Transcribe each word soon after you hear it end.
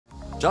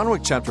John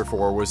Wick Chapter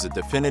 4 was a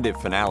definitive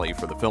finale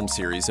for the film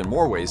series in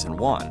more ways than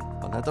one,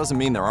 but that doesn't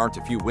mean there aren't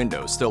a few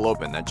windows still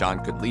open that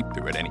John could leap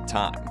through at any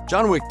time.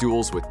 John Wick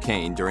duels with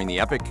Kane during the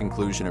epic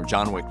conclusion of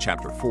John Wick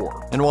Chapter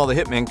 4, and while the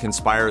hitman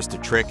conspires to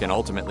trick and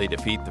ultimately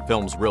defeat the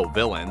film's real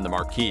villain, the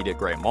Marquis de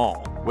Gray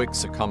Mall, Wick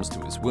succumbs to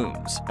his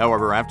wounds.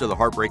 However, after the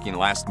heartbreaking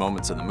last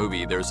moments of the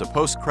movie, there's a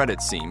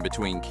post-credits scene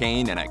between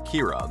Kane and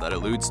Akira that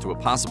alludes to a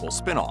possible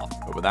spin-off,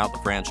 but without the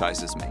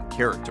franchise's main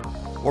character.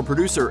 While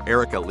producer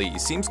Erica Lee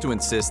seems to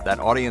insist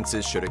that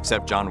audiences should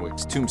accept John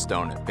Wick's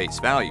tombstone at face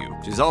value,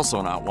 she's also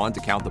not one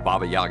to count the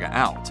Baba Yaga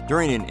out.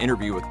 During an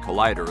interview with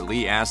Collider,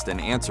 Lee asked and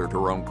answered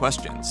her own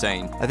question,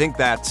 saying, "I think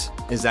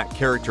is that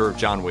character of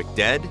John Wick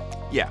dead?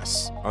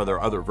 Yes. Are there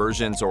other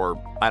versions or,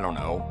 I don't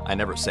know, I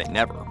never say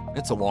never.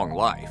 It's a long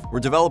life.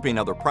 We're developing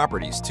other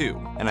properties too,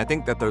 and I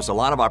think that there's a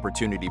lot of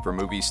opportunity for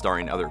movies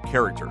starring other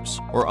characters,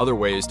 or other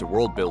ways to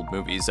world-build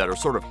movies that are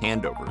sort of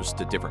handovers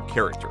to different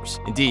characters.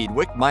 Indeed,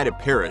 Wick might have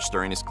perished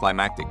during his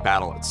climactic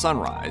battle at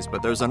sunrise,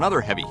 but there's another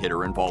heavy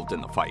hitter involved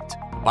in the fight.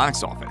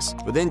 Box office.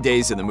 Within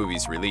days of the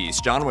movie's release,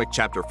 John Wick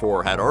Chapter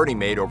 4 had already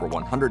made over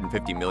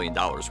 $150 million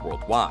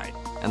worldwide,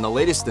 and the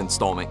latest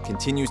installment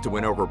continues to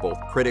win over both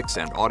critics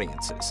and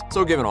audiences.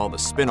 So given all the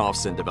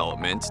spin-offs in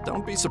development,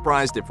 don't be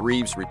surprised if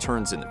Reeves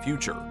returns in the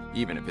future,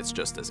 even if it's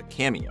just as a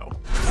cameo.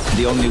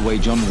 The only way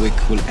John Wick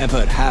will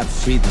ever have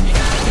freedom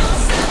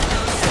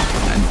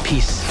and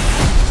peace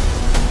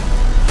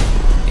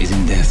is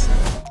in death.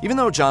 Even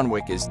though John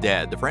Wick is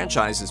dead, the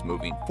franchise is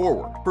moving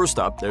forward. First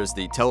up, there's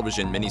the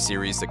television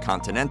miniseries The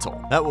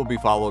Continental. That will be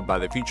followed by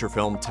the feature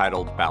film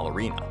titled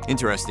Ballerina.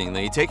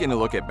 Interestingly, taking a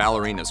look at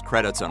Ballerina's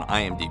credits on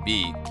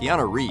IMDb,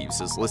 Keanu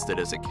Reeves is listed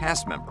as a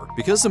cast member.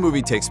 Because the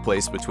movie takes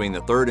place between the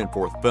third and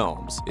fourth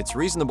films, it's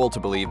reasonable to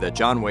believe that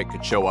John Wick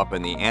could show up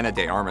in the Ana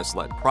de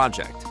Armas-led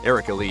project.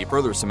 Erica Lee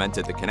further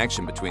cemented the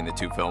connection between the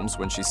two films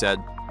when she said,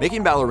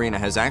 "Making Ballerina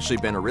has actually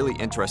been a really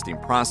interesting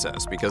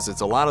process because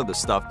it's a lot of the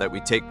stuff that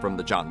we take from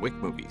the John Wick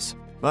movies.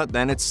 But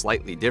then it's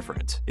slightly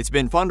different. It's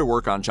been fun to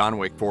work on John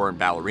Wick 4 and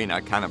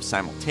Ballerina kind of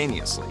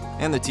simultaneously,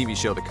 and the TV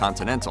show The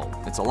Continental.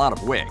 It's a lot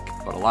of Wick,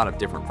 but a lot of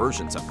different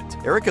versions of it."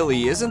 Erica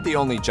Lee isn't the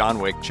only John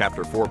Wick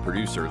Chapter 4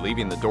 producer,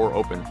 leaving the door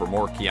open for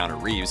more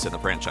Keanu Reeves in the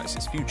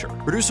franchise's future.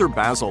 Producer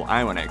Basil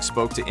Iwanek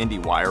spoke to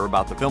IndieWire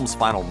about the film's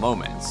final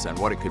moments and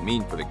what it could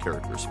mean for the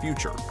character's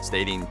future,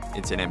 stating,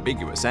 "It's an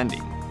ambiguous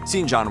ending.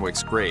 Seeing John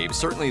Wick's grave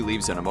certainly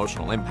leaves an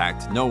emotional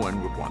impact no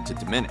one would want to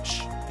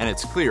diminish. And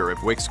it's clear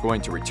if Wick's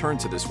going to return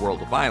to this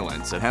world of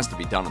violence, it has to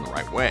be done in the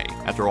right way.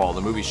 After all,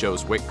 the movie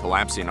shows Wick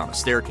collapsing on a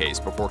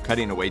staircase before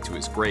cutting away to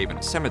his grave in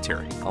a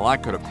cemetery. A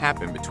lot could have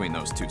happened between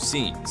those two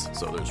scenes,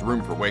 so there's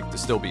room for Wick to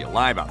still be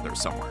alive out there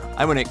somewhere."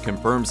 Iwanek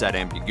confirms that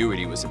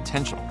ambiguity was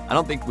intentional. "I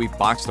don't think we've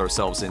boxed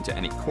ourselves into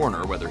any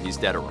corner whether he's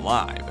dead or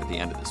alive at the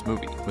end of this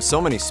movie. With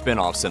so many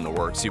spin-offs in the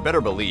works, you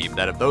better believe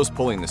that if those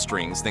pulling the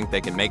strings think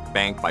they can make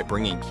bank by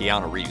bringing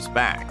Keanu Reeves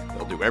back,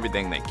 they'll do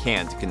everything they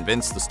can to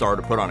convince the star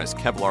to put on his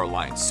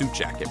Kevlar-lined suit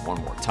jacket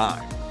one more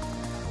time."